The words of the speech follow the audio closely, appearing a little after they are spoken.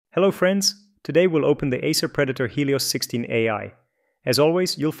Hello friends, today we'll open the Acer Predator Helios 16 AI. As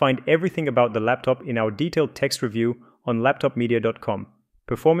always, you'll find everything about the laptop in our detailed text review on LaptopMedia.com.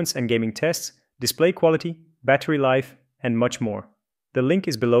 Performance and gaming tests, display quality, battery life, and much more. The link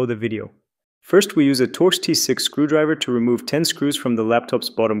is below the video. First, we use a Torx T6 screwdriver to remove 10 screws from the laptop's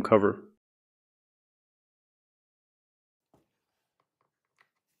bottom cover.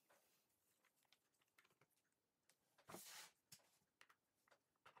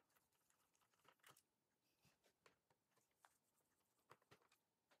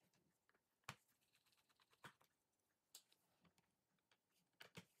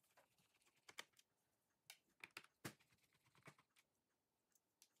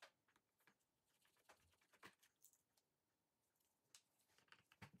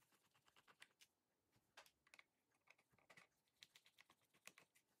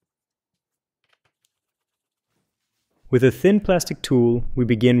 With a thin plastic tool, we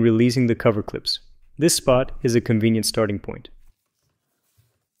begin releasing the cover clips. This spot is a convenient starting point.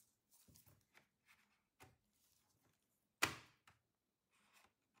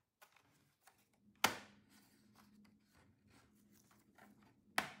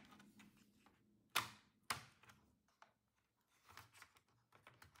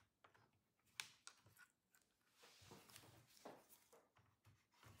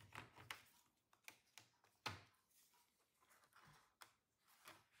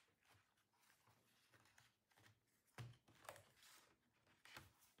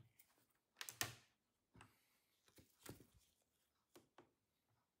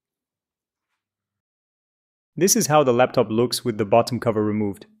 This is how the laptop looks with the bottom cover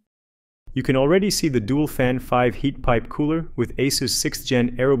removed. You can already see the dual fan 5 heat pipe cooler with Acer's 6th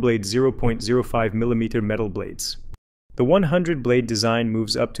gen Aeroblade 0.05mm metal blades. The 100 blade design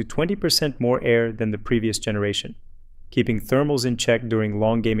moves up to 20% more air than the previous generation, keeping thermals in check during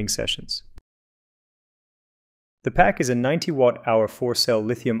long gaming sessions. The pack is a 90 watt-hour 4-cell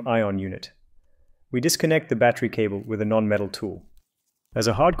lithium-ion unit. We disconnect the battery cable with a non-metal tool. As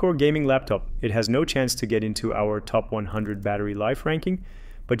a hardcore gaming laptop, it has no chance to get into our top 100 battery life ranking,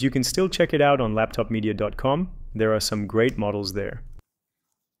 but you can still check it out on LaptopMedia.com. There are some great models there.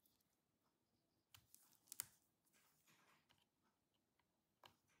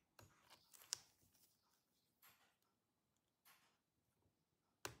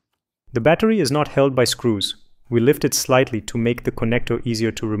 The battery is not held by screws. We lift it slightly to make the connector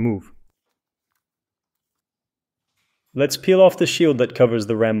easier to remove. Let's peel off the shield that covers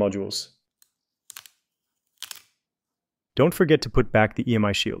the RAM modules. Don't forget to put back the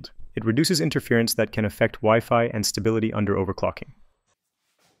EMI shield. It reduces interference that can affect Wi-Fi and stability under overclocking.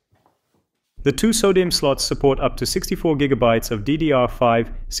 The two SODIMM slots support up to 64 GB of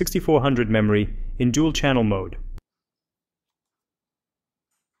DDR5 6400 memory in dual-channel mode.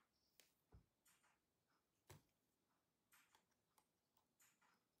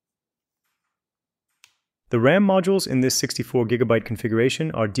 The RAM modules in this 64 GB configuration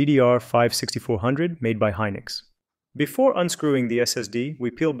are DDR5 6400 made by Hynix. Before unscrewing the SSD,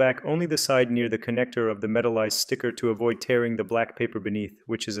 we peel back only the side near the connector of the metallized sticker to avoid tearing the black paper beneath,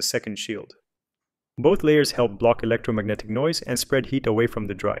 which is a second shield. Both layers help block electromagnetic noise and spread heat away from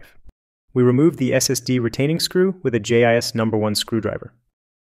the drive. We remove the SSD retaining screw with a JIS No. 1 screwdriver.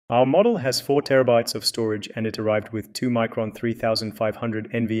 Our model has 4 TB of storage and it arrived with 2-micron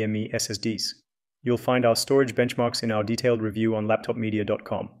 3500 NVMe SSDs. You'll find our storage benchmarks in our detailed review on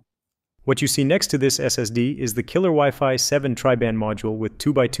LaptopMedia.com. What you see next to this SSD is the killer Wi-Fi 7 tri-band module with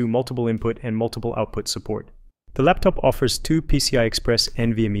 2x2 multiple input and multiple output support. The laptop offers 2 PCI Express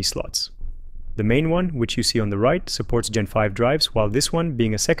NVMe slots. The main one, which you see on the right, supports Gen 5 drives, while this one,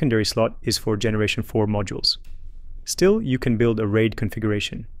 being a secondary slot, is for Generation 4 modules. Still, you can build a RAID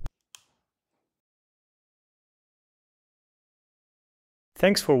configuration.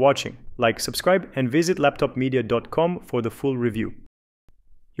 Thanks for watching. Like, subscribe, and visit LaptopMedia.com for the full review.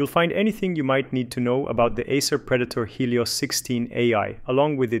 You'll find anything you might need to know about the Acer Predator Helios 16 AI,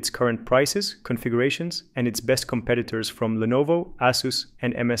 along with its current prices, configurations, and its best competitors from Lenovo, Asus,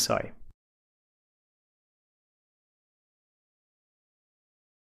 and MSI.